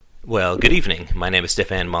Well, good evening. My name is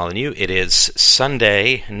Stefan Molyneux. It is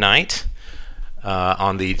Sunday night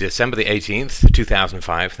on the December the 18th,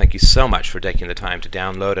 2005. Thank you so much for taking the time to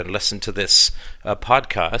download and listen to this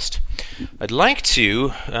podcast. I'd like to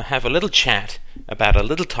have a little chat about a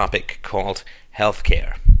little topic called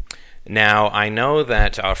healthcare. Now, I know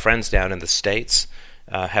that our friends down in the States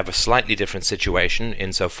have a slightly different situation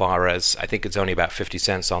insofar as I think it's only about 50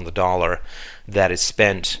 cents on the dollar that is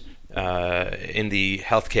spent in the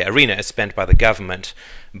healthcare arena is spent by the government,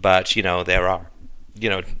 but there are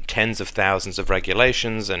tens of thousands of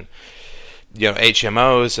regulations and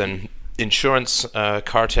HMOs and insurance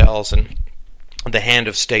cartels, and the hand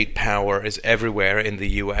of state power is everywhere in the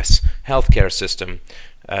U.S. healthcare system.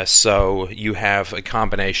 So you have a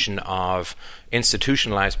combination of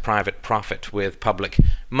institutionalized private profit with public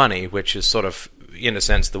money, which is sort of, in a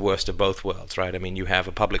sense, the worst of both worlds, right? I mean, you have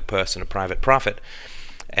a public purse and a private profit.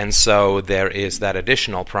 And so there is that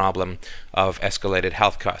additional problem of escalated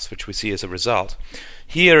health costs, which we see as a result.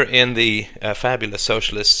 Here in the fabulous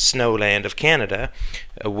socialist snowland of Canada,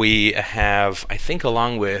 we have, I think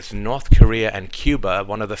along with North Korea and Cuba,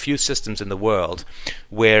 one of the few systems in the world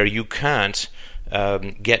where you can't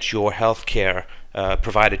get your health care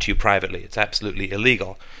provided to you privately. It's absolutely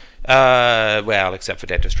illegal. Well, except for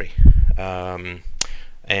dentistry.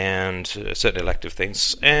 And certain elective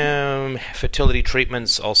things. Fertility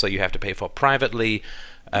treatments, also you have to pay for privately,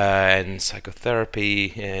 and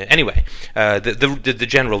psychotherapy. Anyway, the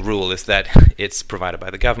general rule is that it's provided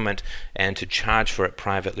by the government, and to charge for it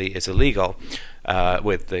privately is illegal,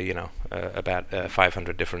 with the about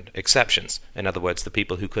 500 different exceptions. In other words, the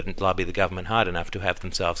people who couldn't lobby the government hard enough to have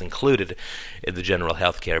themselves included in the general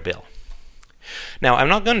health care bill. Now, I'm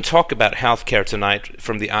not going to talk about healthcare tonight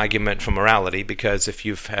from the argument for morality, because if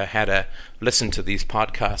you've had a listen to these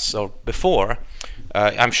podcasts or before,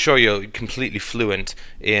 I'm sure you're completely fluent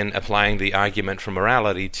in applying the argument for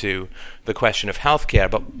morality to the question of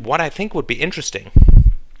healthcare. But what I think would be interesting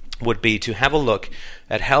would be to have a look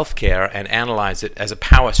at healthcare and analyze it as a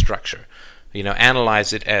power structure.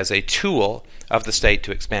 Analyze it as a tool of the state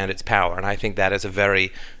to expand its power. And I think that is a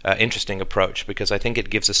very interesting approach, because I think it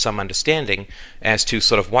gives us some understanding as to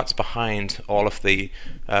sort of what's behind all of the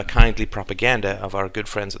kindly propaganda of our good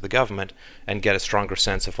friends at the government, and get a stronger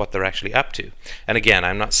sense of what they're actually up to. And again,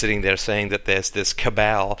 I'm not sitting there saying that there's this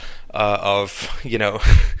cabal of,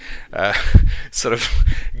 sort of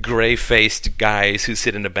gray-faced guys who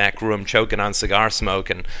sit in a back room choking on cigar smoke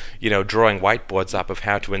and, drawing whiteboards up of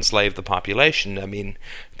how to enslave the population. I mean,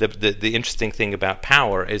 the interesting thing about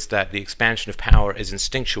power is that the expansion of power is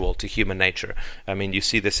instinctual to human nature. I mean, you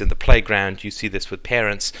see this in the playground, you see this with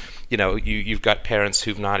parents. You've got parents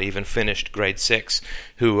who've not even finished grade 6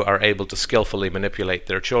 who are able to skillfully manipulate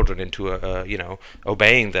their children into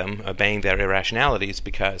obeying their irrationalities,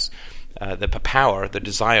 because the power, the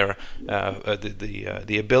desire,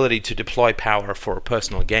 the ability to deploy power for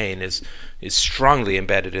personal gain is strongly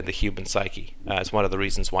embedded in the human psyche. It's one of the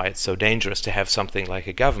reasons why it's so dangerous to have something like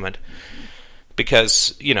a government,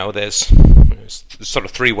 because there's sort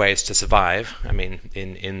of three ways to survive. I mean,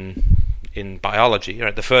 in biology,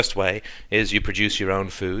 right? The first way is you produce your own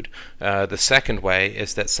food. The second way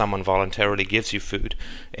is that someone voluntarily gives you food.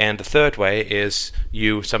 And the third way is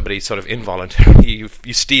somebody sort of involuntarily,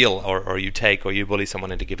 you steal or you take or you bully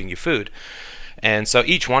someone into giving you food. And so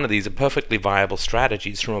each one of these are perfectly viable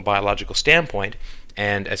strategies from a biological standpoint.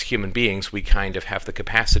 And as human beings, we kind of have the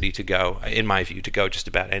capacity to go, in my view, to go just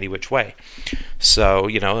about any which way. So,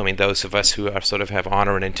 those of us who are sort of have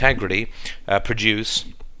honor and integrity produce.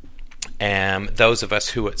 And those of us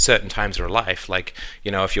who at certain times of our life, like,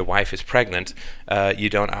 if your wife is pregnant, you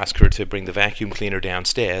don't ask her to bring the vacuum cleaner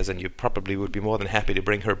downstairs, and you probably would be more than happy to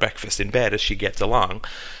bring her breakfast in bed as she gets along.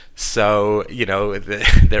 So,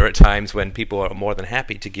 there are times when people are more than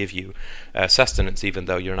happy to give you sustenance, even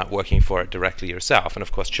though you're not working for it directly yourself. And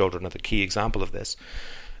of course, children are the key example of this.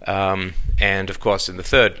 And of course, in the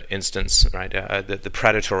third instance, right, the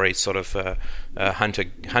predatory sort of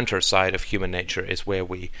hunter side of human nature is where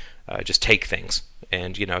we just take things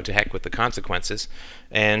and, to heck with the consequences.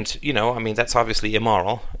 And, that's obviously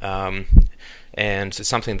immoral. And it's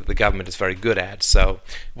something that the government is very good at. So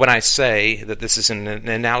when I say that this is an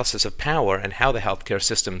analysis of power and how the healthcare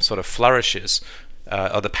system sort of flourishes,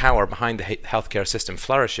 or the power behind the healthcare system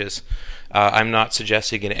flourishes, I'm not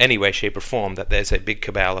suggesting in any way, shape, or form that there's a big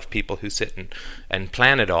cabal of people who sit and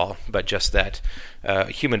plan it all, but just that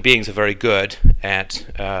human beings are very good at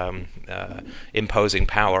imposing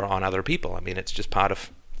power on other people. I mean, it's just part of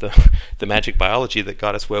the magic biology that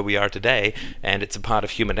got us where we are today, and it's a part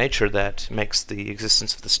of human nature that makes the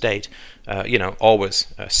existence of the state, always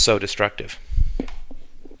so destructive.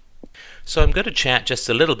 So I'm going to chat just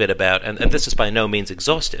a little bit about, and this is by no means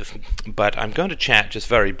exhaustive, but I'm going to chat just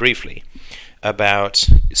very briefly about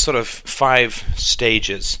sort of 5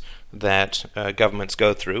 stages that governments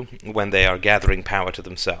go through when they are gathering power to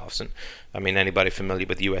themselves. And I mean, anybody familiar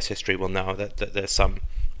with U.S. history will know that there's some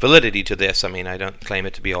validity to this. I mean, I don't claim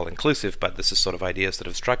it to be all-inclusive, but this is sort of ideas that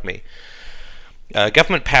have struck me.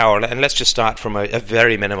 Government power, and let's just start from a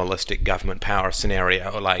very minimalistic government power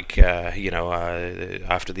scenario, like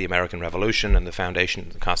after the American Revolution and the foundation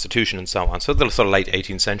of the Constitution and so on. So the sort of late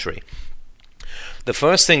 18th century. The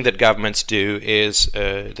first thing that governments do is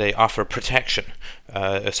they offer protection.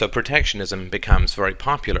 So protectionism becomes very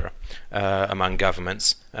popular among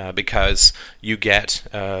governments because you get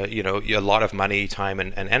a lot of money, time,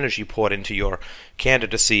 and energy poured into your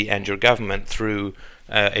candidacy and your government through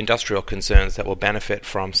industrial concerns that will benefit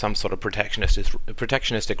from some sort of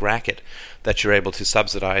protectionistic racket that you're able to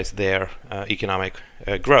subsidize their economic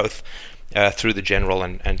growth through the general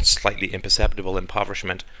and slightly imperceptible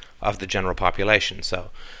impoverishment of the general population.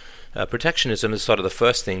 So protectionism is sort of the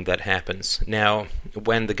first thing that happens. Now,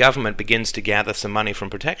 when the government begins to gather some money from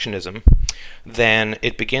protectionism, then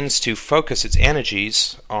it begins to focus its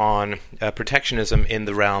energies on protectionism in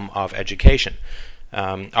the realm of education.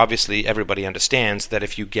 Obviously, everybody understands that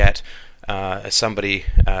if you get somebody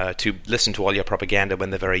to listen to all your propaganda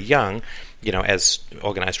when they're very young, as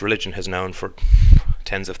organized religion has known for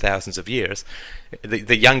tens of thousands of years,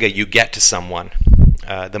 the younger you get to someone,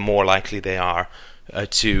 the more likely they are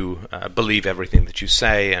to believe everything that you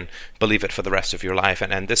say and believe it for the rest of your life.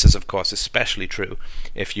 And this is, of course, especially true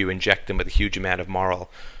if you inject them with a huge amount of moral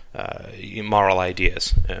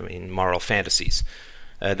ideas, moral fantasies.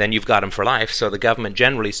 Then you've got them for life. So the government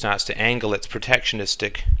generally starts to angle its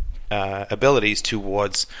protectionistic abilities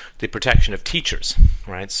towards the protection of teachers,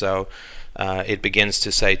 right? So it begins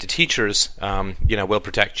to say to teachers, we'll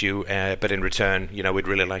protect you, but in return, we'd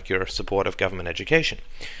really like your support of government education.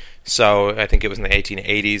 So I think it was in the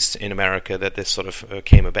 1880s in America that this sort of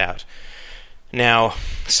came about. Now,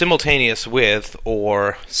 simultaneous with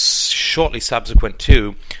or shortly subsequent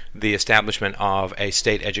to the establishment of a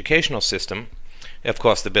state educational system, of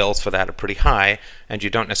course, the bills for that are pretty high, and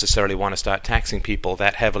you don't necessarily want to start taxing people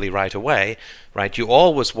that heavily right away, right? You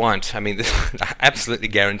always want, I absolutely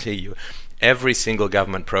guarantee you, every single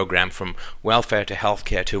government program from welfare to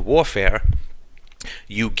healthcare to warfare,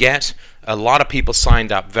 you get a lot of people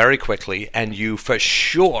signed up very quickly, and you for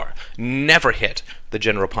sure never hit the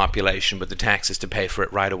general population with the taxes to pay for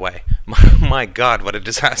it right away. My God, what a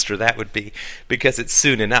disaster that would be, because it's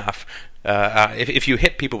soon enough. If you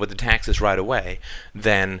hit people with the taxes right away,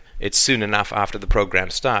 then it's soon enough after the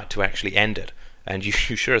program start to actually end it. And you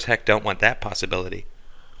sure as heck don't want that possibility.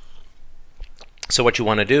 So what you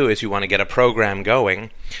want to do is you want to get a program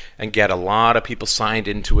going and get a lot of people signed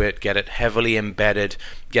into it, get it heavily embedded,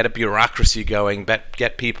 get a bureaucracy going,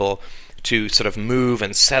 get people to sort of move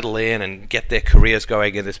and settle in and get their careers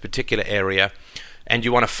going in this particular area. And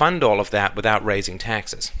you want to fund all of that without raising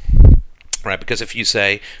taxes. Right, because if you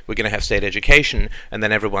say we're going to have state education and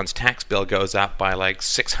then everyone's tax bill goes up by like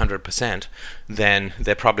 600%, then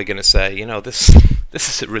they're probably going to say, this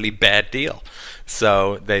is a really bad deal.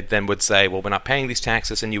 So they then would say, well, we're not paying these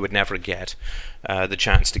taxes, and you would never get the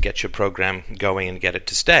chance to get your program going and get it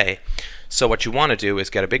to stay. So what you want to do is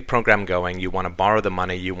get a big program going. You want to borrow the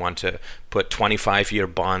money. You want to put 25-year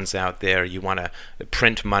bonds out there. You want to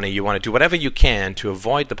print money. You want to do whatever you can to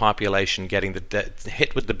avoid the population getting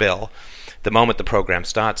hit with the bill the moment the program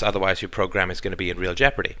starts. Otherwise, your program is going to be in real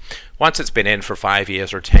jeopardy. Once it's been in for 5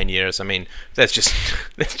 years or 10 years, there's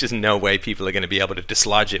just no way people are going to be able to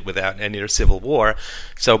dislodge it without any civil war.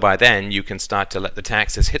 So by then, you can start to let the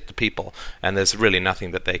taxes hit the people, and there's really nothing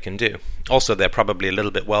that they can do. Also, they're probably a little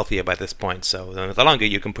bit wealthier by this point, so the longer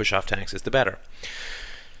you can push off taxes, the better.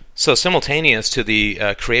 So simultaneous to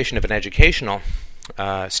the creation of an educational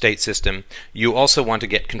state system, you also want to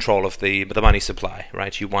get control of the money supply,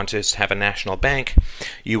 right? You want to have a national bank.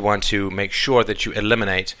 You want to make sure that you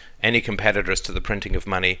eliminate any competitors to the printing of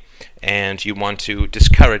money, and you want to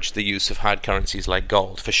discourage the use of hard currencies like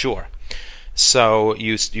gold, for sure. So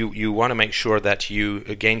you want to make sure that you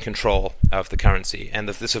gain control of the currency, and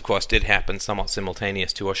this, of course, did happen somewhat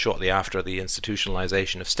simultaneous to or shortly after the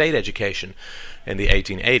institutionalization of state education in the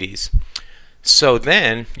 1880s. So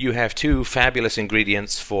then you have 2 fabulous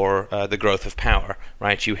ingredients for the growth of power,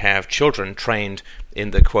 right? You have children trained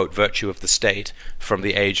in the, quote, virtue of the state from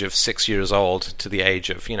the age of 6 years old to the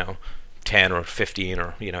age of, 10 or 15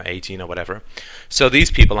 or 18 or whatever. So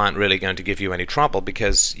these people aren't really going to give you any trouble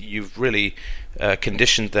because you've really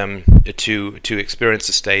conditioned them to experience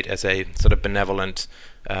the state as a sort of benevolent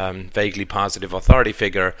vaguely positive authority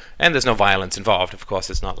figure, and there's no violence involved. Of course,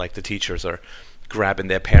 it's not like the teachers are grabbing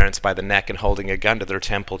their parents by the neck and holding a gun to their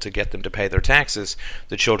temple to get them to pay their taxes.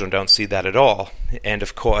 The children don't see that at all. And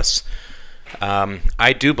of course,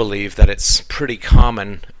 I do believe that it's pretty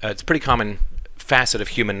common facet of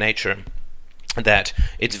human nature that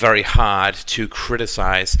it's very hard to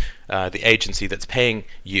criticize the agency that's paying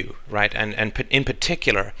you, right? And in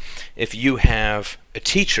particular, if you have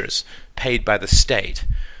teachers paid by the state,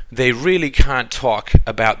 they really can't talk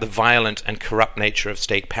about the violent and corrupt nature of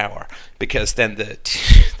state power, because then the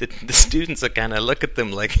students are going to look at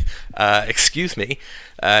them like, excuse me,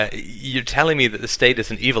 you're telling me that the state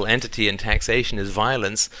is an evil entity and taxation is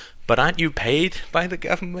violence, but aren't you paid by the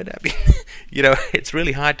government? I mean, it's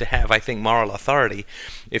really hard to have, I think, moral authority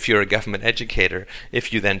if you're a government educator,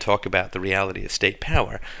 if you then talk about the reality of state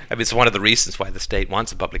power. I mean, it's one of the reasons why the state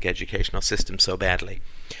wants a public educational system so badly.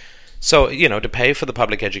 So, to pay for the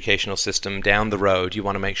public educational system down the road, you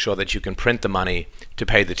want to make sure that you can print the money to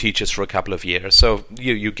pay the teachers for a couple of years. So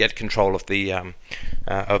you get control of the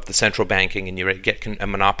central banking, and you get a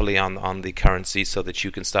monopoly on the currency so that you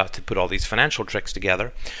can start to put all these financial tricks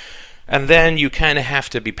together. And then you kind of have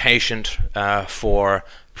to be patient for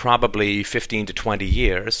probably 15 to 20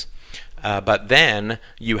 years. But then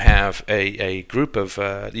you have a group of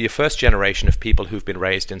your first generation of people who've been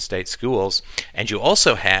raised in state schools, and you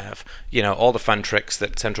also have all the fun tricks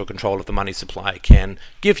that central control of the money supply can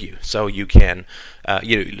give you. So you can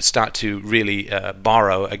start to really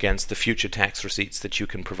borrow against the future tax receipts that you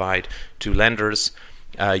can provide to lenders.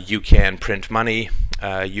 You can print money.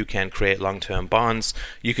 You can create long-term bonds.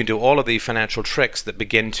 You can do all of the financial tricks that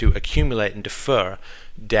begin to accumulate and defer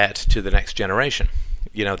debt to the next generation.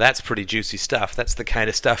 That's pretty juicy stuff. That's the kind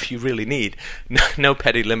of stuff you really need. No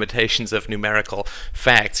petty limitations of numerical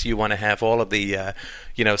facts. You want to have all of the,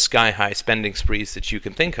 sky-high spending sprees that you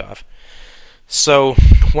can think of. So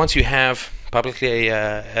once you have public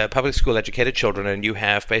school educated children and you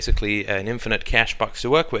have basically an infinite cash box to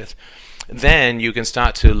work with, then you can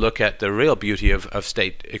start to look at the real beauty of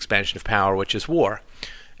state expansion of power, which is war.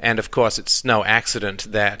 And of course, it's no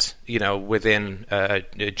accident that, within a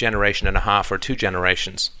generation and a half or 2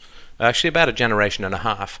 generations, actually about a generation and a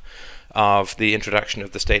half of the introduction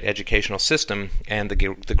of the state educational system and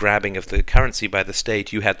the grabbing of the currency by the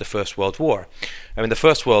state, you had the First World War. I mean, the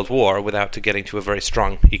First World War, without getting to a very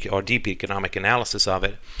strong or deep economic analysis of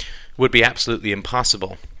it, would be absolutely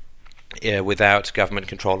impossible without government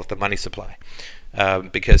control of the money supply,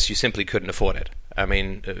 because you simply couldn't afford it. I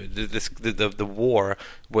mean, the war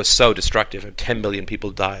was so destructive, and 10 million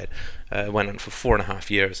people died. It went on for 4.5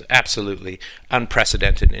 years. Absolutely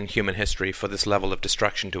unprecedented in human history for this level of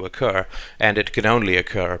destruction to occur, and it could only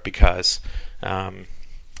occur because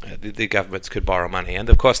the governments could borrow money. And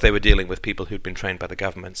of course, they were dealing with people who'd been trained by the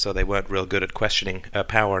government, so they weren't real good at questioning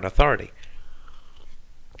power and authority.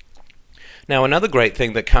 Now, another great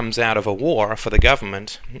thing that comes out of a war for the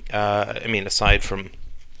government, aside from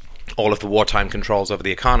all of the wartime controls over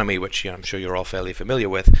the economy, which I'm sure you're all fairly familiar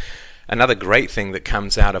with, another great thing that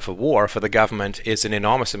comes out of a war for the government is an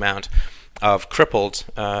enormous amount of crippled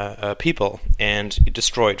people and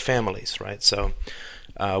destroyed families, right? So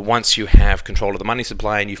once you have control of the money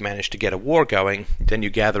supply and you've managed to get a war going, then you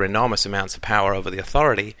gather enormous amounts of power over the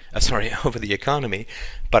over the economy,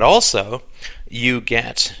 but also you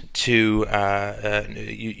get to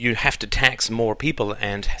you have to tax more people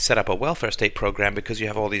and set up a welfare state program, because you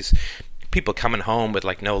have all these people coming home with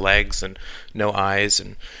like no legs and no eyes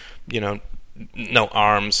and no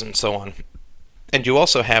arms and so on. And you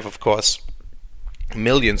also have, of course,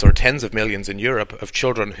 millions or tens of millions in Europe of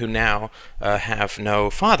children who now have no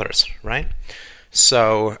fathers, right?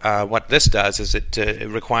 So what this does is it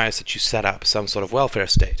requires that you set up some sort of welfare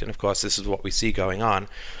state. And of course, this is what we see going on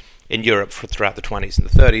in Europe throughout the 20s and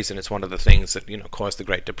the 30s, and it's one of the things that caused the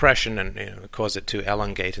Great Depression and caused it to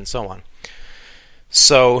elongate and so on.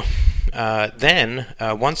 So then,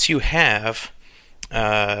 once you have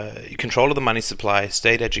control of the money supply,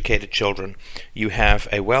 state-educated children, you have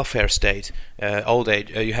a welfare state, old age,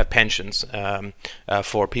 you have pensions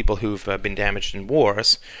for people who've been damaged in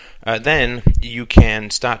wars. Then you can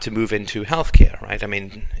start to move into healthcare, right? I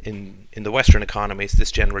mean, in the Western economies, this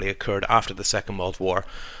generally occurred after the Second World War.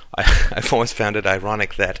 I've always found it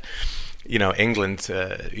ironic that England,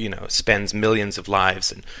 spends millions of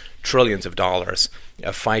lives and trillions of dollars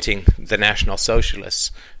fighting the National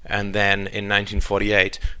Socialists, and then in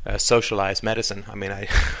 1948 socialized medicine. I mean,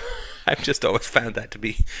 I've just always found that to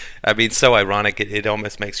be, so ironic it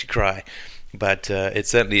almost makes you cry. But it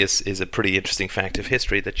certainly is a pretty interesting fact of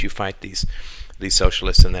history that you fight these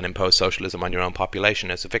socialists and then impose socialism on your own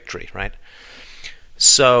population as a victory, right?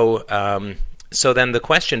 So then the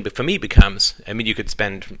question for me becomes, I mean, you could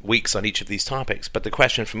spend weeks on each of these topics, but the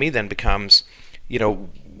question for me then becomes,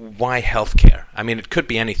 why healthcare? I mean, it could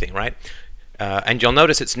be anything, right? And you'll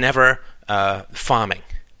notice it's never farming.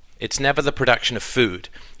 It's never the production of food.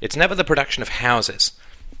 It's never the production of houses.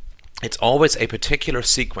 It's always a particular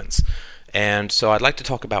sequence. And so I'd like to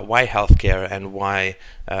talk about why healthcare and why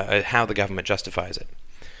how the government justifies it.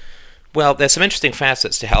 Well, there's some interesting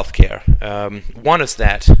facets to healthcare. One is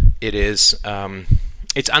that it's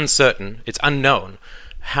uncertain, it's unknown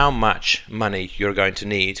how much money you're going to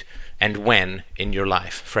need and when in your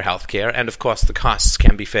life for healthcare, and of course the costs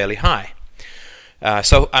can be fairly high.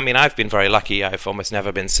 So, I mean, I've been very lucky. I've almost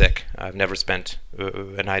never been sick. I've never spent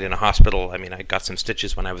a night in a hospital. I mean, I got some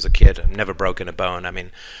stitches when I was a kid. I've never broken a bone. I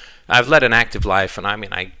mean, I've led an active life, and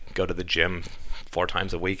I go to the gym 4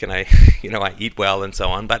 times a week, and I eat well and so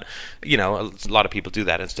on. But, a lot of people do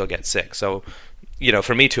that and still get sick. So,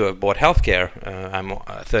 for me to have bought healthcare, I'm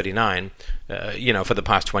 39, for the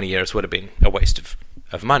past 20 years would have been a waste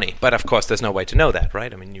of money. But, of course, there's no way to know that,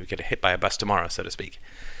 right? I mean, you get hit by a bus tomorrow, so to speak.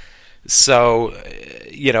 So,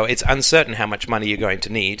 it's uncertain how much money you're going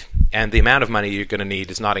to need, and the amount of money you're going to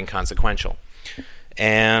need is not inconsequential.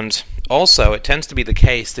 And also, it tends to be the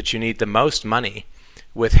case that you need the most money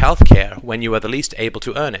with healthcare when you are the least able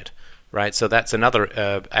to earn it, right? So that's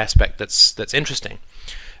another aspect that's interesting.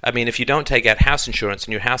 I mean, if you don't take out house insurance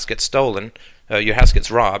and your house gets stolen, your house gets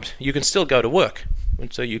robbed, you can still go to work.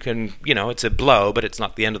 And so you can, it's a blow, but it's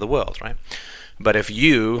not the end of the world, right? But if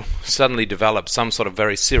you suddenly develop some sort of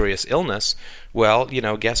very serious illness, well,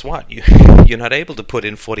 guess what? You're not able to put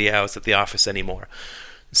in 40 hours at the office anymore.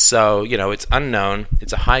 So, it's unknown,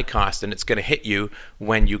 it's a high cost, and it's going to hit you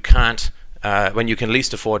when you can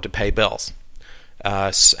least afford to pay bills.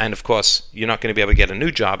 And of course, you're not going to be able to get a new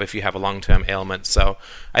job if you have a long-term ailment. So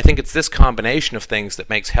I think it's this combination of things that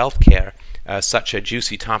makes healthcare such a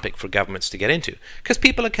juicy topic for governments to get into, because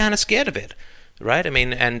people are kind of scared of it. Right? I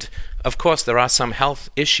mean, and of course there are some health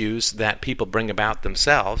issues that people bring about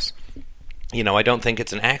themselves. I don't think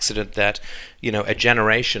it's an accident that, a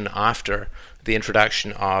generation after the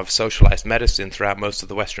introduction of socialized medicine throughout most of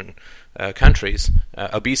the Western countries,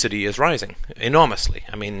 obesity is rising enormously.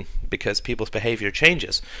 I mean, because people's behavior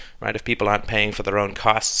changes, right? If people aren't paying for their own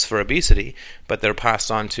costs for obesity, but they're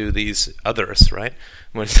passed on to these others, right?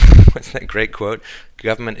 What's that great quote?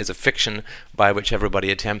 Government is a fiction by which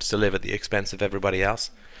everybody attempts to live at the expense of everybody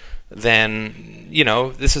else. Then,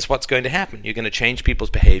 this is what's going to happen. You're going to change people's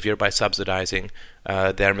behavior by subsidizing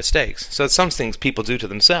their mistakes. So some things people do to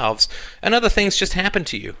themselves, and other things just happen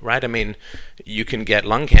to you, right? I mean, you can get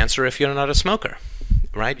lung cancer if you're not a smoker,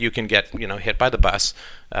 right? You can get, hit by the bus.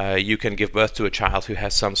 You can give birth to a child who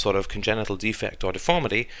has some sort of congenital defect or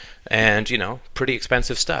deformity, and, pretty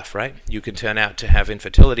expensive stuff, right? You can turn out to have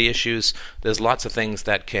infertility issues. There's lots of things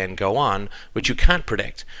that can go on which you can't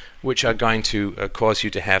predict, which are going to cause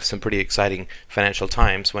you to have some pretty exciting financial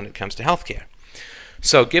times when it comes to healthcare.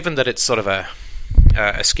 So given that it's sort of a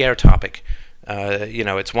scare topic,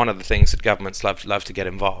 it's one of the things that governments love to get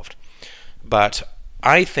involved. But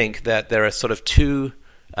I think that there are sort of 2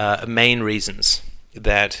 main reasons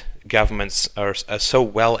that governments are so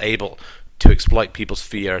well able to exploit people's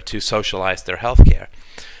fear to socialize their healthcare.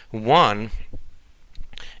 One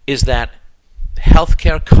is that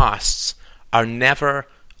healthcare costs are never,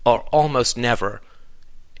 or almost never,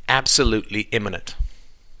 absolutely imminent.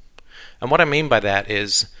 And what I mean by that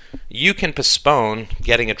is you can postpone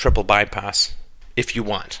getting a triple bypass if you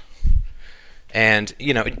want. And,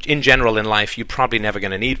 in general in life, you're probably never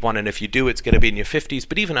going to need one, and if you do, it's going to be in your 50s.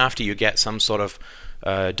 But even after you get some sort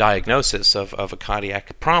of diagnosis of a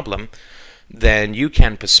cardiac problem, then you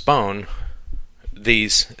can postpone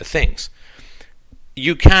these things.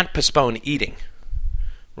 You can't postpone eating.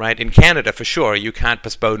 Right? In Canada, for sure, you can't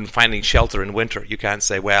postpone finding shelter in winter. You can't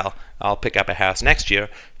say, well, I'll pick up a house next year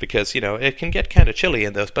because, it can get kind of chilly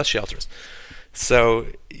in those bus shelters. So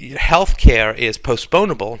healthcare is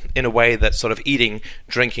postponable in a way that sort of eating,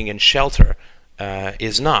 drinking, and shelter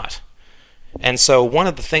is not. And so one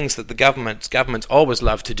of the things that the governments always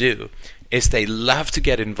love to do is they love to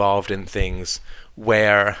get involved in things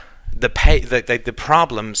where the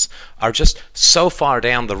problems are just so far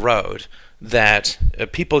down the road that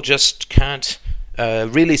people just can't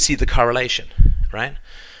really see the correlation, right?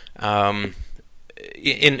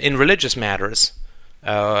 In religious matters,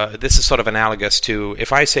 this is sort of analogous to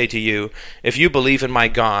if I say to you, if you believe in my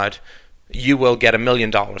God, you will get $1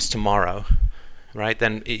 million tomorrow, right?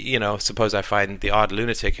 Then, suppose I find the odd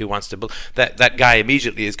lunatic who wants to that guy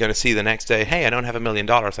immediately is going to see the next day, hey, I don't have $1 million.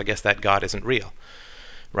 I guess that God isn't real,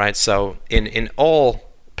 right? So in all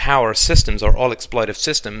power systems or all exploitive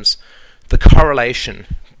systems, the correlation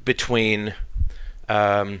between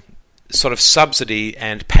sort of subsidy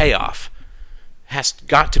and payoff has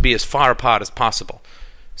got to be as far apart as possible.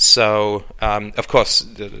 So, of course,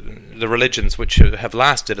 the religions which have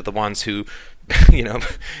lasted are the ones who,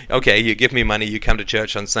 okay, you give me money, you come to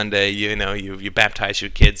church on Sunday, you baptize your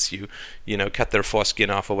kids, you cut their foreskin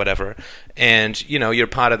off or whatever, and, you're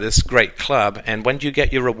part of this great club, and when do you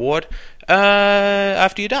get your reward?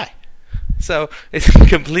 After you die. So, it's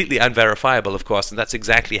completely unverifiable, of course, and that's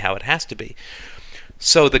exactly how it has to be.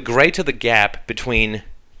 So, the greater the gap between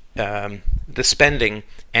the spending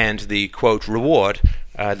and the, quote, reward,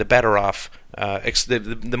 the better off,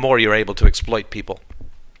 the more you're able to exploit people.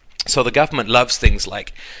 So the government loves things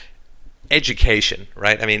like education,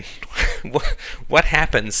 right? I mean, what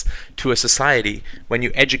happens to a society when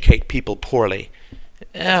you educate people poorly?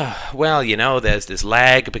 Well, there's this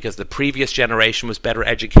lag because the previous generation was better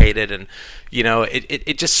educated, and,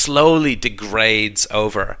 it just slowly degrades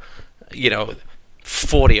over,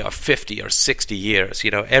 40 or 50 or 60 years.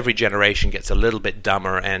 Every generation gets a little bit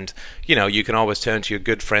dumber, and you can always turn to your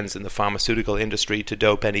good friends in the pharmaceutical industry to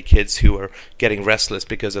dope any kids who are getting restless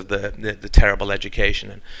because of the terrible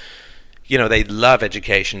education. And they love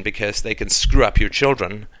education because they can screw up your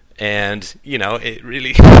children, and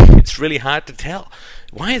it's really hard to tell.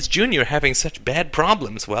 Why is Junior having such bad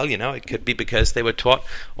problems? Well, it could be because they were taught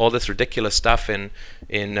all this ridiculous stuff in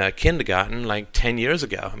kindergarten like 10 years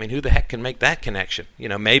ago. I mean, who the heck can make that connection?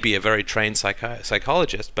 Maybe a very trained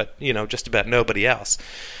psychologist, but, just about nobody else.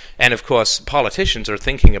 And, of course, politicians are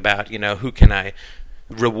thinking about, who can I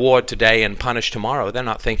reward today and punish tomorrow. They're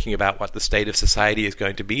not thinking about what the state of society is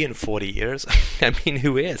going to be in 40 years. I mean,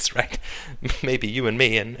 who is, right? Maybe you and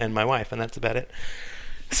me and my wife, and that's about it.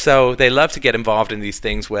 So they love to get involved in these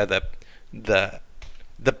things where the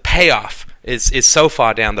payoff is so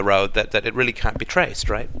far down the road that it really can't be traced,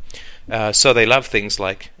 right? So they love things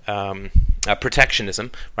like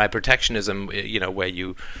protectionism, right? Protectionism, where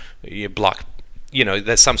you block.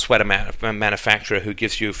 There's some sweater manufacturer who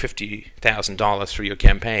gives you $50,000 for your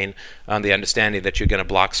campaign on the understanding that you're going to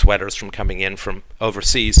block sweaters from coming in from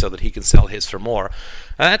overseas so that he can sell his for more.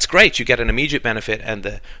 That's great. You get an immediate benefit, and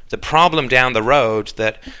the problem down the road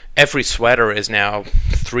that every sweater is now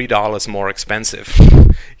 $3 more expensive,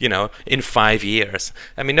 in 5 years.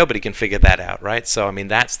 I mean, nobody can figure that out, right? So, I mean,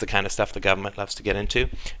 that's the kind of stuff the government loves to get into.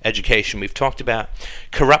 Education, we've talked about.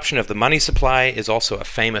 Corruption of the money supply is also a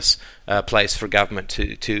famous place for government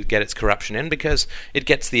to get its corruption in, because it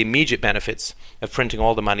gets the immediate benefits of printing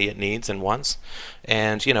all the money it needs and wants.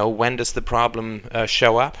 And, when does the problem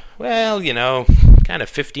show up? Well, kind of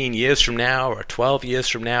 15 years from now or 12 years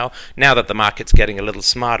from now that the market's getting a little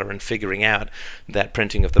smarter and figuring out that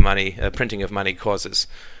printing of money causes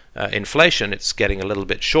inflation. It's getting a little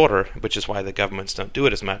bit shorter, which is why the governments don't do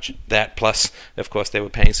it as much. That plus, of course, they were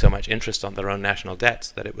paying so much interest on their own national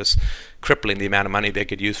debts that it was crippling the amount of money they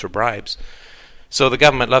could use for bribes. So the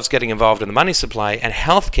government loves getting involved in the money supply, and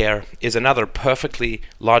healthcare is another perfectly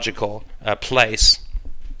logical place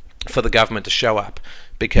for the government to show up,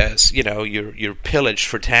 because you're pillaged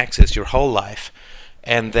for taxes your whole life,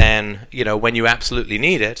 and then when you absolutely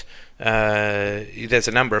need it, there's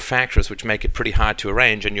a number of factors which make it pretty hard to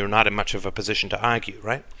arrange, and you're not in much of a position to argue,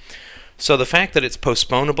 right? So the fact that it's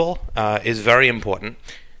postponable is very important.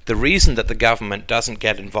 The reason that the government doesn't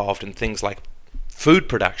get involved in things like food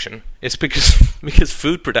production is because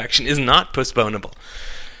food production is not postponable.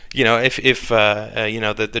 If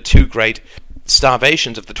the two great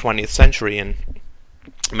starvations of the 20th century in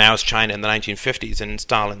Mao's China in the 1950s and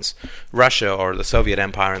Stalin's Russia or the Soviet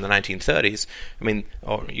Empire in the 1930s, I mean,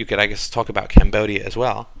 or you could, I guess, talk about Cambodia as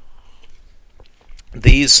well.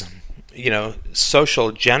 These,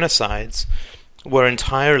 social genocides were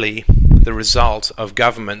entirely the result of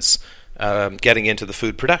governments getting into the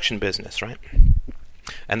food production business, right?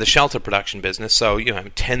 And the shelter production business. So,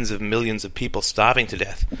 tens of millions of people starving to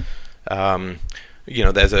death.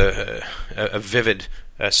 There's a vivid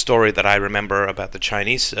story that I remember about the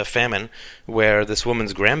Chinese famine, where this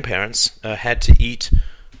woman's grandparents had to eat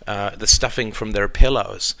the stuffing from their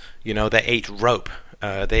pillows. They ate rope.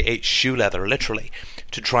 They ate shoe leather, literally,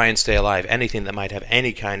 to try and stay alive. Anything that might have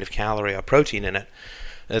any kind of calorie or protein in it.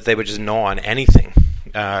 They would just gnaw on anything.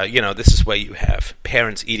 This is where you have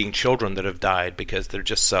parents eating children that have died because they're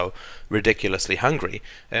just so ridiculously hungry.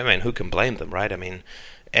 I mean, who can blame them, right? I mean,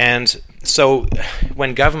 and so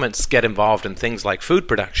when governments get involved in things like food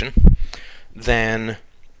production, then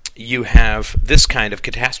you have this kind of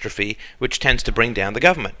catastrophe, which tends to bring down the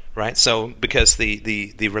government, right? So because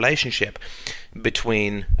the relationship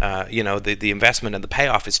between the investment and the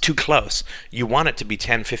payoff is too close, you want it to be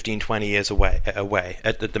 10, 15, 20 years away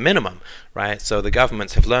at the minimum, right? So the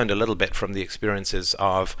governments have learned a little bit from the experiences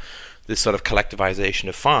of this sort of collectivization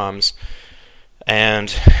of farms, and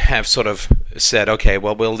have sort of said, okay,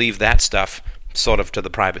 well, we'll leave that stuff sort of to the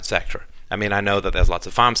private sector. I mean, I know that there's lots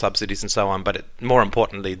of farm subsidies and so on, but more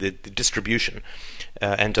importantly, the distribution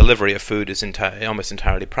and delivery of food is almost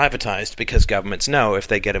entirely privatized, because governments know if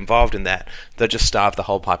they get involved in that, they'll just starve the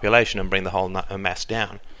whole population and bring the whole mass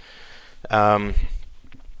down.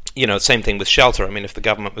 Same thing with shelter. I mean, if the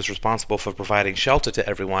government was responsible for providing shelter to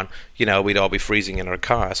everyone, we'd all be freezing in our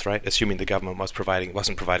cars, right? Assuming the government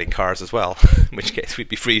wasn't providing cars as well, in which case we'd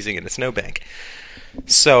be freezing in a snowbank.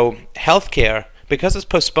 So healthcare, because it's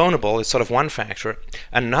postponable, is sort of one factor.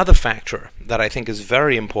 Another factor that I think is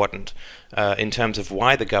very important in terms of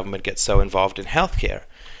why the government gets so involved in healthcare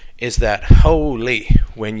is that,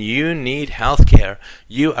 when you need healthcare,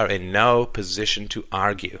 you are in no position to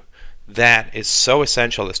argue. That is so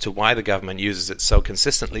essential as to why the government uses it so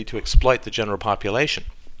consistently to exploit the general population.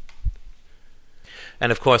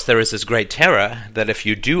 And of course, there is this great terror that if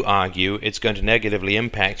you do argue, it's going to negatively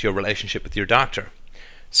impact your relationship with your doctor.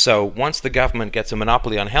 So once the government gets a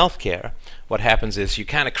monopoly on healthcare, what happens is you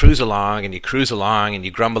kind of cruise along and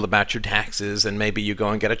you grumble about your taxes, and maybe you go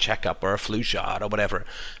and get a checkup or a flu shot or whatever.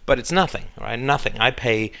 But it's nothing, right? Nothing. I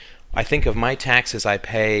think of my taxes, I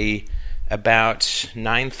pay about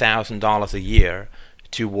 $9,000 a year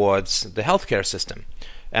towards the healthcare system.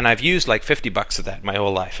 And I've used like $50 of that my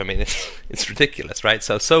whole life. I mean, it's ridiculous, right?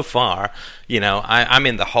 So far, I'm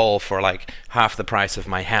in the hole for like half the price of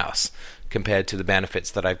my house compared to the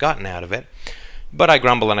benefits that I've gotten out of it. But I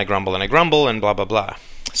grumble and I grumble and I grumble and blah, blah, blah.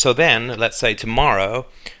 So then, let's say tomorrow,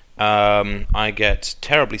 I get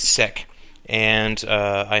terribly sick and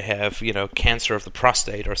I have, cancer of the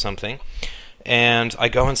prostate or something. And I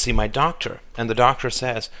go and see my doctor, and the doctor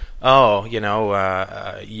says, sorry,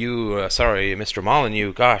 Mr.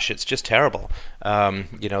 Molyneux, gosh, it's just terrible.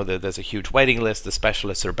 There's a huge waiting list, the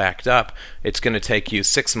specialists are backed up, it's going to take you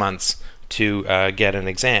 6 months to get an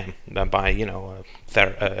exam by,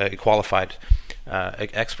 a qualified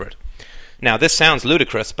expert. Now, this sounds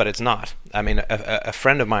ludicrous, but it's not. I mean, a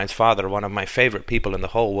friend of mine's father, one of my favorite people in the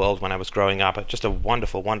whole world when I was growing up, just a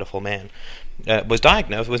wonderful, wonderful man, was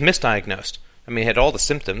misdiagnosed. I mean, he had all the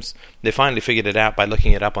symptoms. They finally figured it out by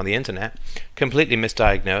looking it up on the internet. Completely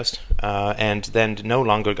misdiagnosed, and then no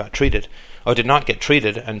longer got treated, or did not get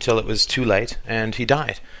treated until it was too late, and he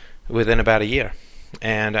died within about a year.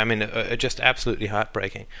 And I mean, just absolutely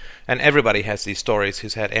heartbreaking. And everybody has these stories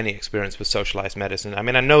who's had any experience with socialized medicine. I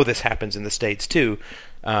mean, I know this happens in the States too,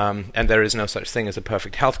 and there is no such thing as a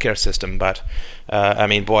perfect healthcare system, but I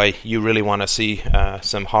mean, boy, you really want to see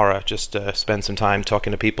some horror, just spend some time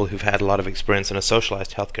talking to people who've had a lot of experience in a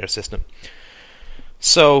socialized healthcare system.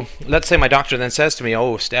 So let's say my doctor then says to me,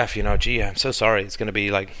 oh, Steph, gee, I'm so sorry, it's going to be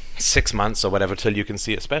like 6 months or whatever till you can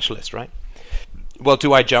see a specialist, right? Well,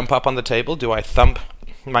 do I jump up on the table? Do I thump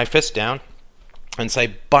my fist down and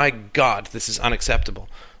say, by God, this is unacceptable?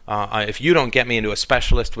 If you don't get me into a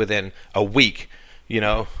specialist within a week,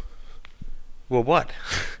 well, what?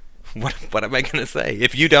 What am I going to say?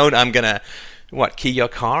 If you don't, I'm going to, key your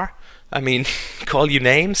car? I mean, call you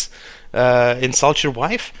names? Insult your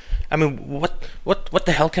wife? I mean, what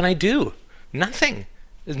the hell can I do? Nothing.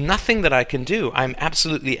 There's nothing that I can do. I'm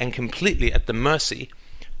absolutely and completely at the mercy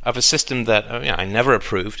of a system that I never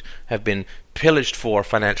approved, have been pillaged for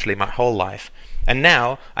financially my whole life, and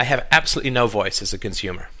now I have absolutely no voice as a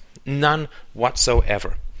consumer. None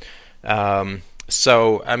whatsoever.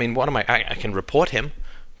 So, I mean, what am I can report him,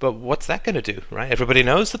 but what's that going to do, right? Everybody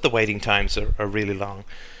knows that the waiting times are really long.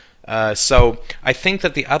 So I think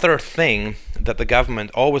that the other thing that the government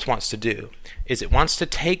always wants to do is it wants to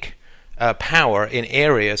take power in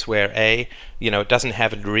areas where it doesn't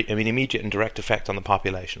have an immediate and direct effect on the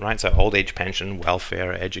population, right? So old age pension,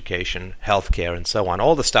 welfare, education, healthcare, and so on.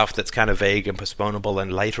 All the stuff that's kind of vague and postponable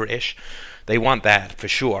and later-ish, they want that for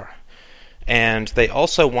sure. And they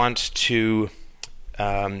also want to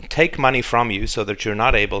take money from you so that you're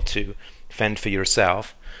not able to fend for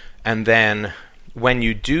yourself. And then when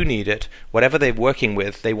you do need it, whatever they're working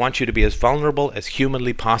with, they want you to be as vulnerable as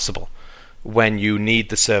humanly possible when you need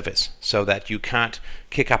the service, so that you can't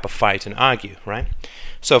kick up a fight and argue, right?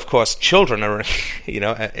 So, of course, children are,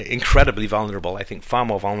 incredibly vulnerable. I think far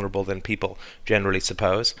more vulnerable than people generally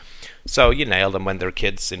suppose. So you nail them when they're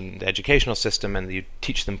kids in the educational system, and you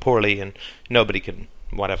teach them poorly, and nobody can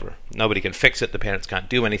whatever. Nobody can fix it. The parents can't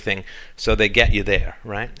do anything, so they get you there,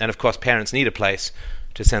 right? And of course, parents need a place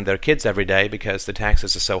to send their kids every day because the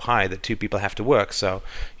taxes are so high that two people have to work. So,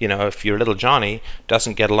 if your little Johnny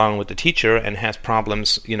doesn't get along with the teacher and has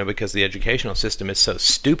problems, because the educational system is so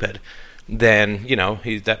stupid, then,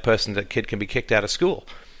 that kid can be kicked out of school,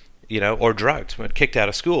 or drugged. But kicked out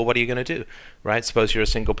of school, what are you going to do, right? Suppose you're a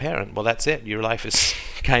single parent. Well, that's it. Your life is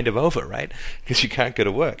kind of over, right? Because you can't go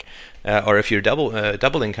to work. Or if you're a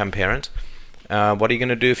double income parent, what are you going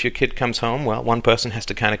to do if your kid comes home? Well, one person has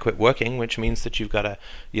to kind of quit working, which means that you've got to,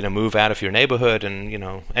 move out of your neighborhood. And,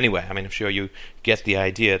 anyway, I'm sure you get the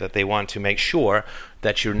idea that they want to make sure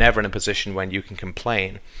that you're never in a position when you can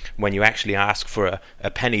complain, when you actually ask for a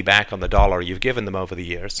penny back on the dollar you've given them over the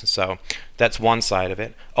years. So that's one side of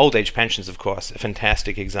it. Old age pensions, of course, a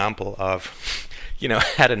fantastic example of,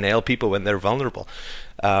 how to nail people when they're vulnerable.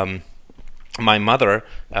 My mother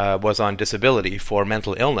was on disability for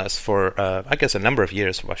mental illness for, I guess, a number of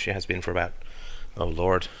years. Well, she has been for about,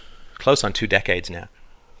 close on 2 decades now.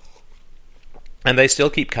 And they still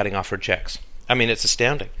keep cutting off her checks. It's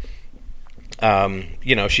astounding.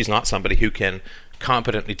 She's not somebody who can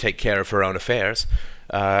competently take care of her own affairs.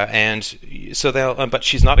 And so but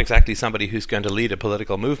she's not exactly somebody who's going to lead a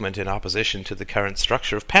political movement in opposition to the current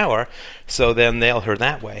structure of power, so they'll nail her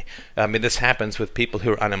that way. This happens with people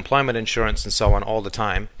who are unemployment insurance and so on all the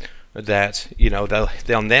time, that,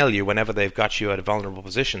 they'll nail you whenever they've got you at a vulnerable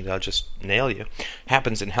position. They'll just nail you.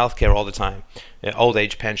 Happens in healthcare all the time. Old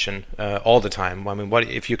age pension all the time. What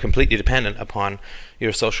if you're completely dependent upon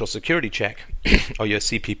your Social Security check or your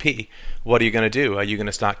CPP? What are you going to do? Are you going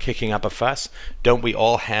to start kicking up a fuss? Don't we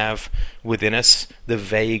all have within us the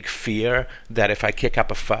vague fear that if I kick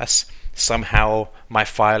up a fuss, somehow my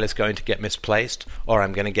file is going to get misplaced, or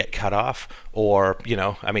I'm going to get cut off, or,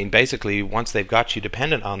 basically once they've got you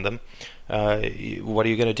dependent on them, what are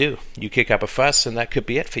you going to do? You kick up a fuss and that could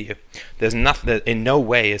be it for you. There's nothing, in no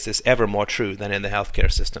way is this ever more true than in the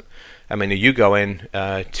healthcare system. You go in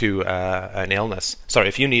to an illness,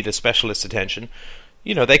 if you need a specialist attention,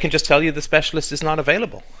 they can just tell you the specialist is not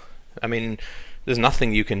available. There's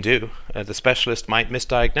nothing you can do. The specialist might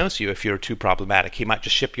misdiagnose you if you're too problematic. He might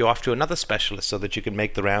just ship you off to another specialist so that you can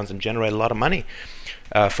make the rounds and generate a lot of money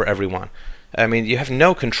for everyone. You have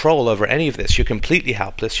no control over any of this. You're completely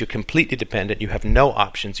helpless. You're completely dependent. You have no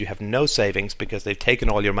options. You have no savings because they've taken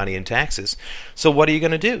all your money in taxes. So what are you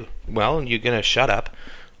going to do? Well, you're going to shut up,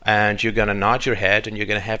 and you're going to nod your head, and you're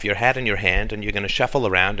going to have your hat in your hand, and you're going to shuffle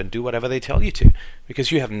around and do whatever they tell you to,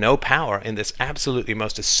 because you have no power in this absolutely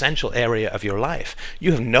most essential area of your life.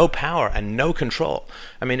 You have no power and no control.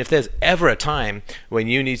 If there's ever a time when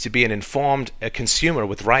you need to be an informed consumer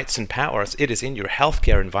with rights and powers, it is in your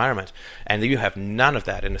healthcare environment, and you have none of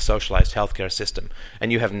that in a socialized healthcare system,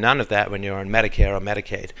 and you have none of that when you're on Medicare or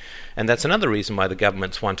Medicaid. And that's another reason why the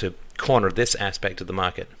governments want to corner this aspect of the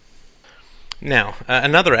market. Now,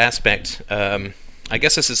 another aspect, I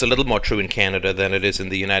guess this is a little more true in Canada than it is in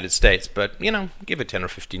the United States, but, give it 10 or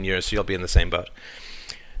 15 years, you'll be in the same boat.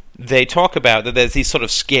 They talk about that there's these sort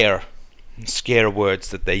of scare words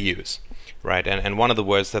that they use, right? And one of the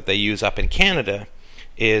words that they use up in Canada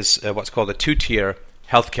is what's called a two-tier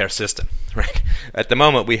healthcare system, right? At the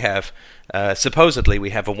moment, we have, supposedly,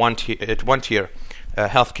 we have a one-tier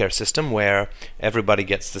healthcare system where everybody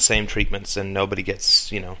gets the same treatments and nobody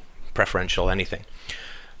gets, preferential anything.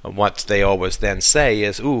 What they always then say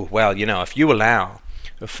is, if you allow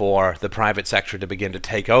for the private sector to begin to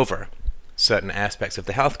take over certain aspects of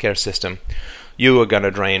the healthcare system, you are going to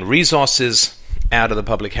drain resources out of the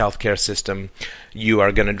public healthcare system, you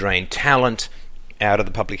are going to drain talent out of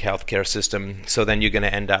the public healthcare system, so then you're going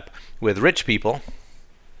to end up with rich people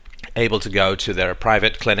able to go to their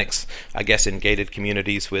private clinics, I guess in gated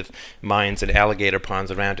communities with mines and alligator ponds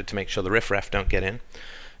around it to make sure the riffraff don't get in.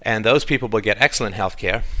 And those people will get excellent health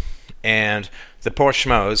care, and the poor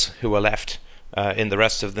schmoes who are left in the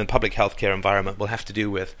rest of the public health care environment will have to do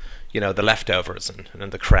with, the leftovers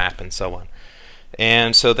and the crap and so on.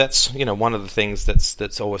 And so that's, one of the things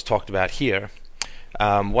that's always talked about here.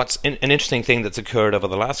 What's an interesting thing that's occurred over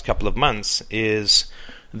the last couple of months is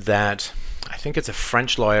that I think it's a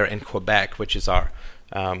French lawyer in Quebec, which is our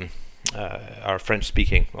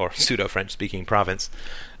French-speaking or pseudo-French-speaking province.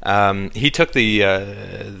 He took he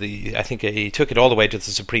took it all the way to the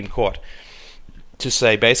Supreme Court to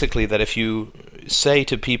say basically that if you say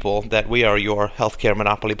to people that we are your healthcare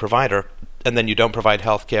monopoly provider, and then you don't provide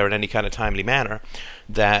healthcare in any kind of timely manner,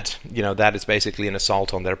 that that is basically an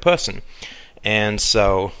assault on their person, and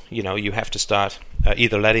so you have to start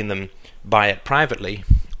either letting them buy it privately,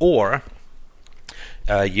 or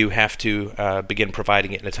you have to begin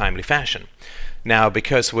providing it in a timely fashion. Now,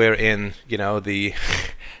 because we're in, the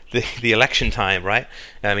the election time, right?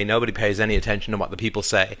 I mean, nobody pays any attention to what the people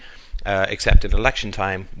say, except in election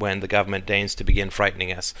time when the government deigns to begin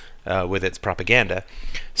frightening us with its propaganda.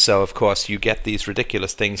 So, of course, you get these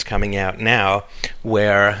ridiculous things coming out now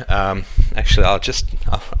where, actually,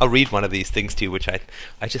 I'll read one of these things to you, which I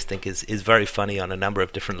just think is very funny on a number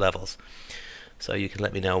of different levels. So you can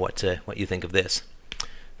let me know what you think of this.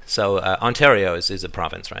 So Ontario is a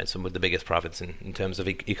province, right? So the biggest province in terms of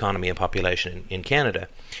economy and population in Canada.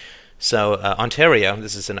 So Ontario,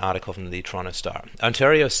 this is an article from the Toronto Star.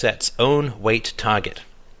 Ontario sets own weight target.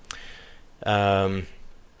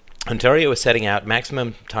 Ontario is setting out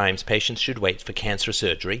maximum times patients should wait for cancer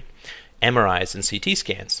surgery, MRIs and CT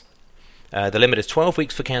scans. The limit is 12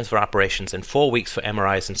 weeks for cancer operations and 4 weeks for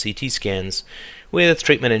MRIs and CT scans, with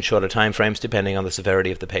treatment in shorter time frames depending on the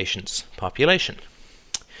severity of the patient's population.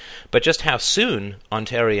 But just how soon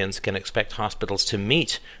Ontarians can expect hospitals to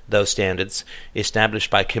meet those standards established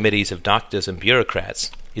by committees of doctors and bureaucrats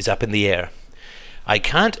is up in the air. I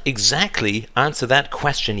can't exactly answer that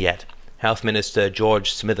question yet, Health Minister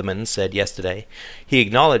George Smitherman said yesterday. He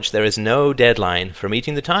acknowledged there is no deadline for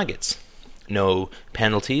meeting the targets, no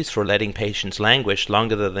penalties for letting patients languish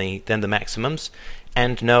longer than the maximums,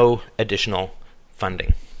 and no additional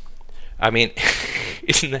funding. I mean,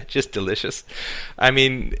 isn't that just delicious? I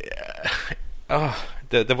mean,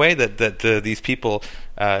 the way that these people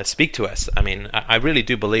speak to us. I mean, I really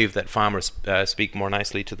do believe that farmers speak more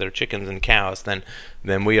nicely to their chickens and cows than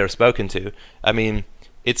we are spoken to. I mean,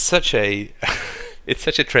 it's such a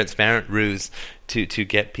transparent ruse to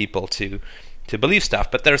get people to believe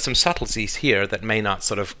stuff. But there are some subtleties here that may not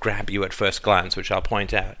sort of grab you at first glance, which I'll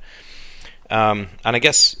point out. And I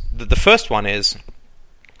guess the first one is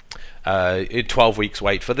 12 weeks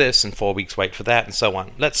wait for this and 4 weeks wait for that and so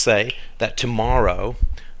on. Let's say that tomorrow,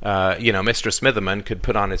 Mr. Smitherman could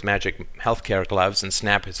put on his magic healthcare gloves and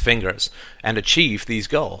snap his fingers and achieve these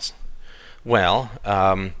goals. Well,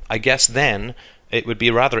 I guess then it would be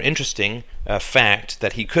a rather interesting fact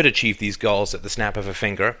that he could achieve these goals at the snap of a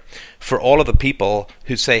finger for all of the people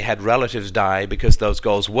who say had relatives die because those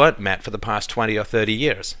goals weren't met for the past 20 or 30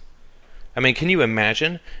 years. I mean, can you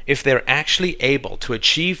imagine if they're actually able to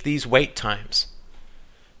achieve these wait times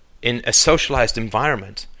in a socialized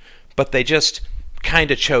environment, but they just kind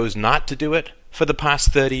of chose not to do it for the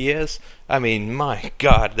past 30 years? I mean, my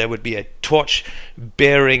God, there would be a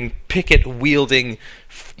torch-bearing, picket-wielding,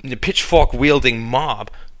 pitchfork-wielding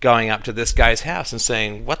mob going up to this guy's house and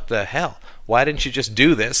saying, what the hell? Why didn't you just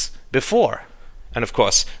do this before? And of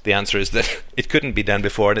course, the answer is that it couldn't be done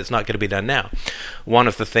before and it's not going to be done now. One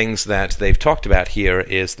of the things that they've talked about here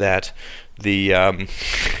is that the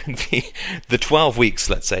 12 weeks,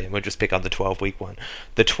 let's say, we'll just pick on the 12-week one.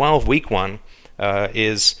 The 12-week one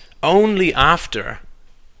is only after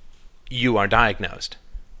you are diagnosed.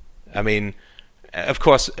 I mean, of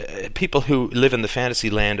course, people who live in the fantasy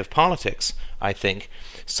land of politics, I think,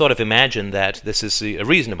 sort of imagine that this is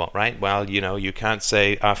reasonable, right? Well, you can't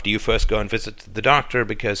say after you first go and visit the doctor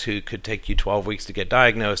because it could take you 12 weeks to get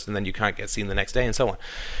diagnosed and then you can't get seen the next day and so on.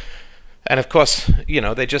 And of course,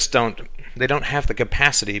 they just don't have the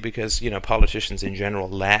capacity because, politicians in general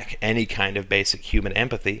lack any kind of basic human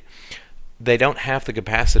empathy. They don't have the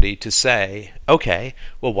capacity to say, okay,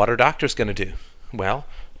 well, what are doctors going to do? Well,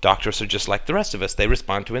 doctors are just like the rest of us. They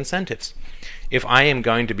respond to incentives. If I am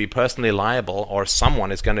going to be personally liable, or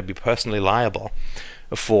someone is going to be personally liable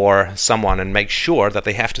for someone and make sure that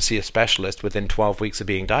they have to see a specialist within 12 weeks of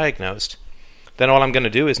being diagnosed, then all I'm going to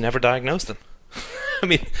do is never diagnose them. I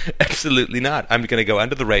mean, absolutely not. I'm going to go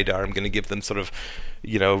under the radar. I'm going to give them sort of,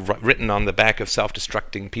 written on the back of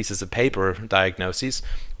self-destructing pieces of paper diagnoses.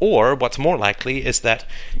 Or what's more likely is that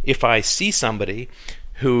if I see somebody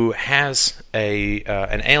who has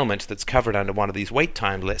an ailment that's covered under one of these wait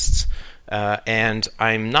time lists, and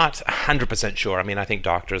I'm not 100% sure. I mean, I think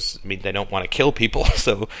doctors, they don't want to kill people.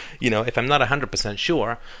 So, if I'm not 100%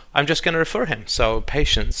 sure, I'm just going to refer him. So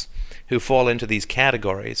patients who fall into these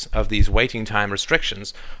categories of these waiting time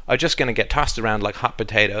restrictions are just going to get tossed around like hot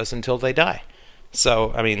potatoes until they die.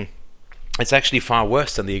 So, I mean, it's actually far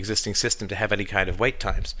worse than the existing system to have any kind of wait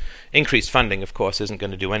times. Increased funding, of course, isn't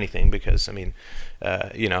going to do anything because,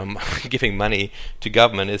 giving money to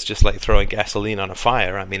government is just like throwing gasoline on a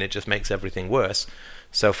fire. I mean, it just makes everything worse.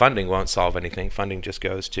 So funding won't solve anything. Funding just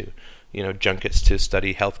goes to, junkets to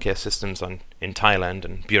study healthcare systems in Thailand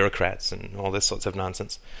and bureaucrats and all this sorts of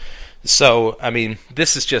nonsense. So, I mean,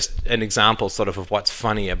 this is just an example sort of what's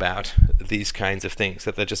funny about these kinds of things,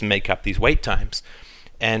 that they just make up these wait times.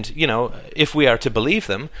 And, if we are to believe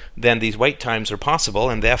them, then these wait times are possible,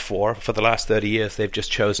 and therefore, for the last 30 years, they've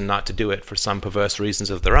just chosen not to do it for some perverse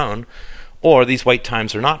reasons of their own. Or these wait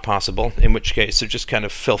times are not possible, in which case they're just kind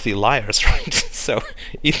of filthy liars, right? So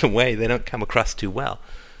either way, they don't come across too well.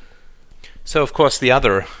 So, of course, the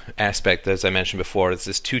other aspect, as I mentioned before, is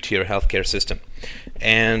this two-tier healthcare system.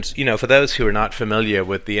 And, for those who are not familiar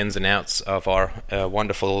with the ins and outs of our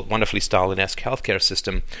wonderfully Stalin-esque healthcare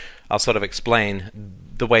system, I'll sort of explain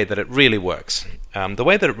the way that it really works. The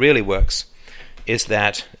way that it really works is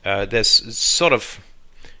that there's sort of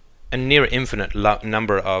a near infinite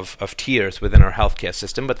number of tiers within our healthcare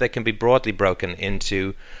system, but they can be broadly broken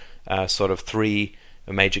into sort of three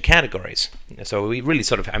major categories. So we really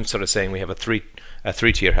I'm sort of saying we have a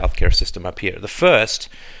three-tier healthcare system up here. The first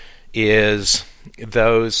is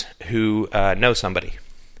those who know somebody.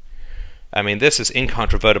 I mean, this is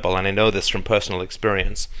incontrovertible, and I know this from personal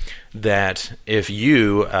experience, that if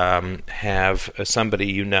you have somebody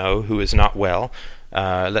you know who is not well,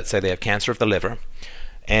 let's say they have cancer of the liver,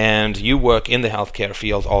 and you work in the healthcare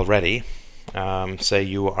field already, say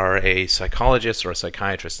you are a psychologist or a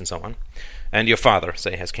psychiatrist and so on, and your father,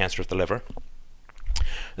 say, has cancer of the liver,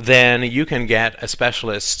 then you can get a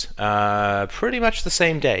specialist pretty much the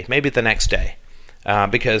same day, maybe the next day,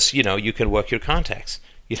 because, you can work your contacts.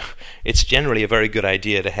 It's generally a very good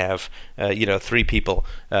idea to have, three people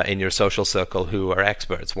in your social circle who are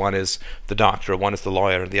experts. One is the doctor, one is the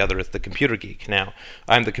lawyer, and the other is the computer geek. Now,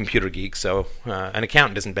 I'm the computer geek, so an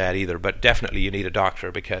accountant isn't bad either, but definitely you need a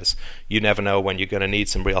doctor because you never know when you're going to need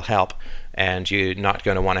some real help, and you're not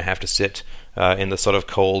going to want to have to sit in the sort of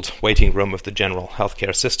cold waiting room of the general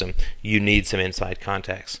healthcare system. You need some inside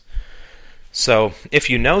contacts. So, if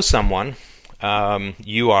you know someone,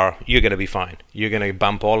 you're going to be fine. You're going to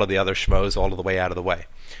bump all of the other schmoes all of the way out of the way.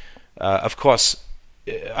 Of course,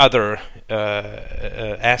 other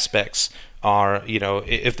aspects are,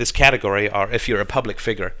 if this category are if you're a public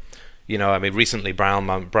figure. Recently Brian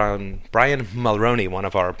Mulroney, one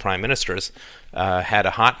of our prime ministers, had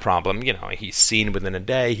a heart problem. He's seen within a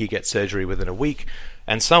day, he gets surgery within a week,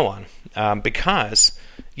 and so on. Because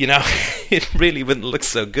it really wouldn't look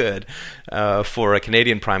so good for a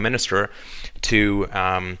Canadian prime minister to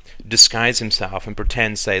disguise himself and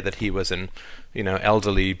pretend, say, that he was an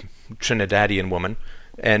elderly Trinidadian woman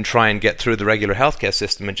and try and get through the regular healthcare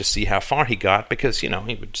system and just see how far he got, because he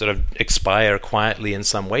would sort of expire quietly in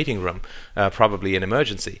some waiting room, probably in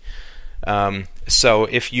emergency. So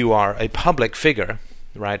if you are a public figure,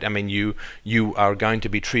 right, you are going to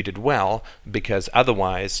be treated well, because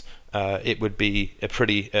otherwise it would be a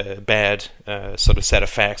pretty bad sort of set of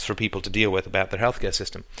facts for people to deal with about their healthcare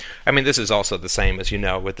system. This is also the same as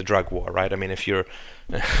with the drug war, right? If you're,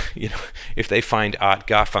 if they find Art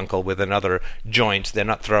Garfunkel with another joint, they're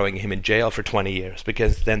not throwing him in jail for 20 years,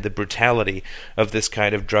 because then the brutality of this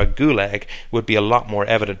kind of drug gulag would be a lot more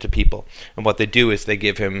evident to people. And what they do is they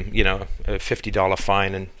give him, a $50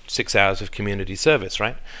 fine and 6 hours of community service,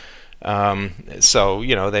 right? So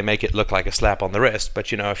they make it look like a slap on the wrist,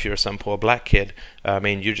 but if you're some poor black kid,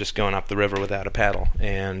 you're just going up the river without a paddle.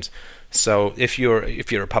 And so if you're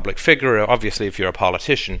a public figure, obviously if you're a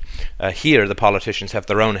politician, here the politicians have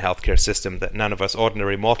their own healthcare system that none of us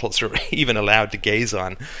ordinary mortals are even allowed to gaze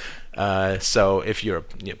on. So if you're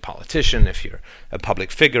a politician, if you're a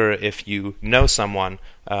public figure, if you know someone,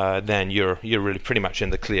 then you're really pretty much in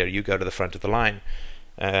the clear. You go to the front of the line,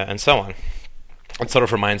 and so on. It sort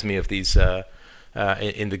of reminds me of these,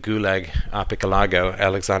 in the Gulag Archipelago,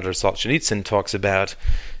 Alexander Solzhenitsyn talks about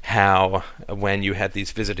how when you had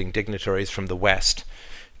these visiting dignitaries from the West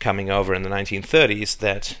coming over in the 1930s,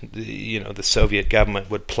 that the Soviet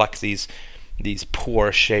government would pluck these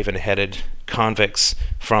poor, shaven-headed convicts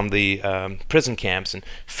from the prison camps and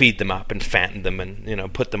feed them up and fatten them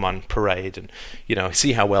and put them on parade and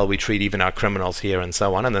see how well we treat even our criminals here and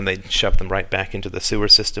so on, and then they'd shove them right back into the sewer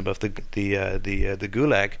system of the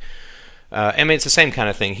Gulag. It's the same kind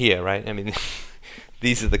of thing here, right?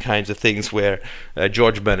 These are the kinds of things where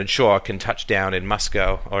George Bernard Shaw can touch down in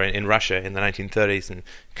Moscow or in Russia in the 1930s and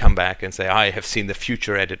come back and say, "I have seen the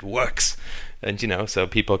future and it works." And, so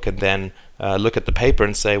people can then look at the paper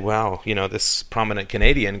and say, wow, this prominent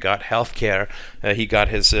Canadian got health care. He got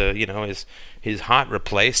his heart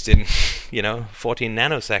replaced in, 14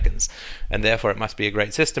 nanoseconds. And therefore it must be a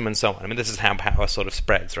great system and so on. This is how power sort of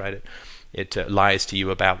spreads, right? It lies to you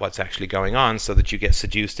about what's actually going on so that you get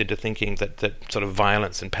seduced into thinking that sort of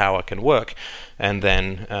violence and power can work. And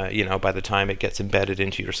then, by the time it gets embedded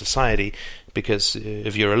into your society, because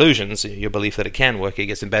of your illusions, your belief that it can work, it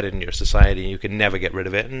gets embedded in your society and you can never get rid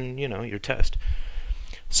of it, and, you're toast.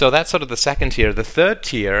 So that's sort of the second tier. The third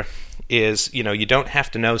tier is, you don't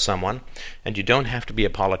have to know someone, and you don't have to be a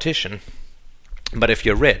politician, but if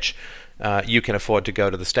you're rich, you can afford to go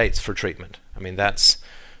to the States for treatment. I mean, that's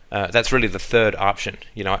really the third option.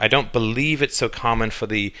 I don't believe it's so common for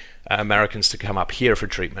the Americans to come up here for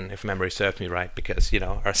treatment, if memory serves me right, because,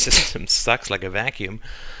 our system sucks like a vacuum.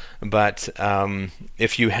 But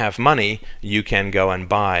if you have money, you can go and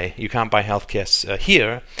buy. You can't buy healthcare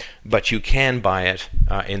here, but you can buy it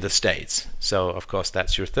in the States. So, of course,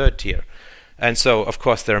 that's your third tier. And so, of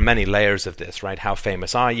course, there are many layers of this, right? How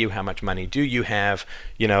famous are you? How much money do you have?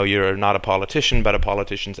 You're not a politician, but a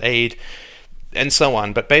politician's aide, and so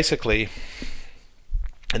on. But basically,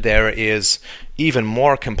 there is even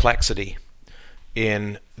more complexity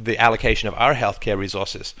in the allocation of our healthcare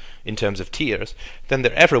resources in terms of tiers than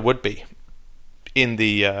there ever would be in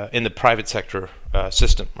the private sector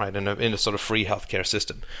system, right? In a sort of free healthcare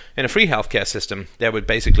system. In a free healthcare system, there would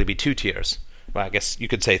basically be two tiers. Well, I guess you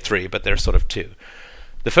could say three, but there's sort of two.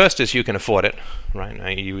 The first is you can afford it, right? Now,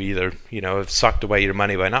 you either have sucked away your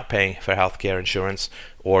money by not paying for healthcare insurance,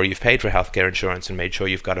 or you've paid for healthcare insurance and made sure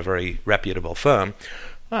you've got a very reputable firm.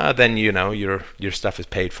 Then your stuff is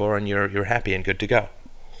paid for and you're happy and good to go.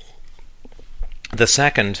 The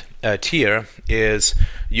second tier is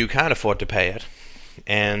you can't afford to pay it,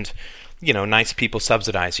 and nice people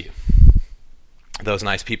subsidize you. Those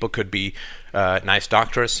nice people could be nice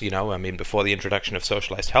doctors. Before the introduction of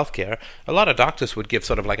socialized healthcare, a lot of doctors would give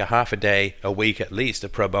sort of like a half a day a week at least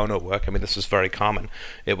of pro bono work. This was very common.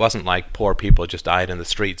 It wasn't like poor people just died in the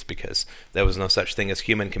streets because there was no such thing as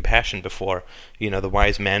human compassion before, the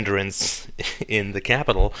wise mandarins in the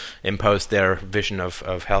capital imposed their vision of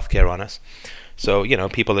healthcare on us. So,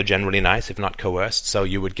 people are generally nice, if not coerced, so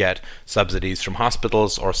you would get subsidies from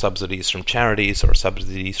hospitals, or subsidies from charities, or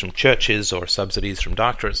subsidies from churches, or subsidies from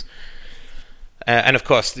doctors. And of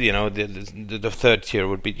course, the third tier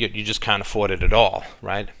would be you just can't afford it at all,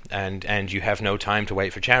 right? And you have no time to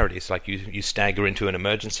wait for charities. Like you stagger into an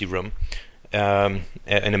emergency room, an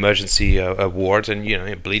emergency ward, and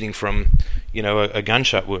you're bleeding from a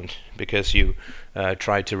gunshot wound because you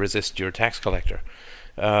tried to resist your tax collector.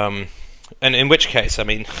 And in which case,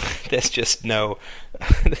 there's just no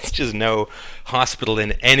hospital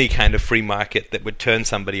in any kind of free market that would turn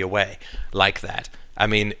somebody away like that.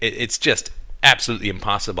 It's just absolutely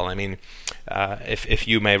impossible. If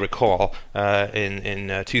you may recall,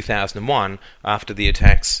 in 2001, after the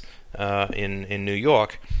attacks in New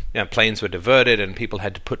York, planes were diverted and people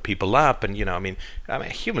had to put people up, and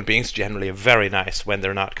human beings generally are very nice when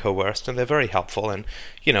they're not coerced, and they're very helpful. And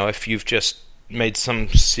if you've just made some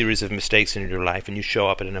series of mistakes in your life and you show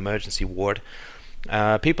up at an emergency ward,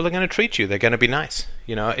 people are going to treat you. They're going to be nice.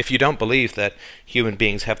 If you don't believe that human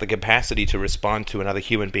beings have the capacity to respond to another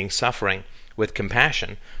human being suffering with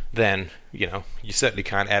compassion, then you certainly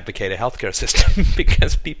can't advocate a healthcare system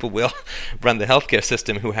because people will run the healthcare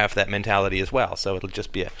system who have that mentality as well. So it'll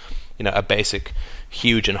just be a basic,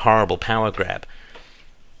 huge and horrible power grab.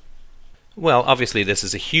 Well, obviously this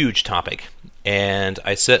is a huge topic, and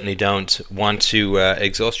I certainly don't want to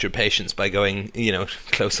exhaust your patience by going,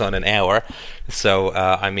 close on an hour. So,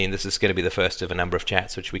 this is going to be the first of a number of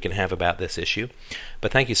chats which we can have about this issue.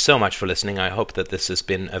 But thank you so much for listening. I hope that this has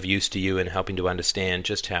been of use to you in helping to understand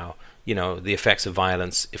just how, the effects of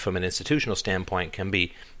violence from an institutional standpoint can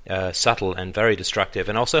be subtle and very destructive,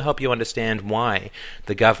 and also help you understand why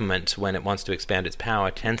the government, when it wants to expand its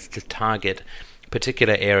power, tends to target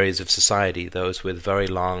particular areas of society, those with very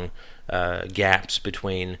long gaps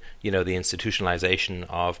between, the institutionalization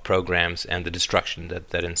of programs and the destruction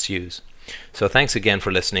that ensues. So thanks again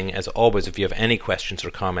for listening. As always, if you have any questions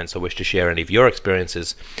or comments or wish to share any of your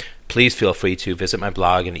experiences, please feel free to visit my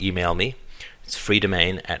blog and email me. It's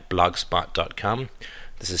freedomain@blogspot.com.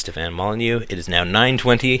 This is Stefan Molyneux. It is now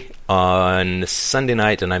 9:20 on Sunday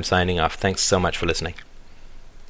night, and I'm signing off. Thanks so much for listening.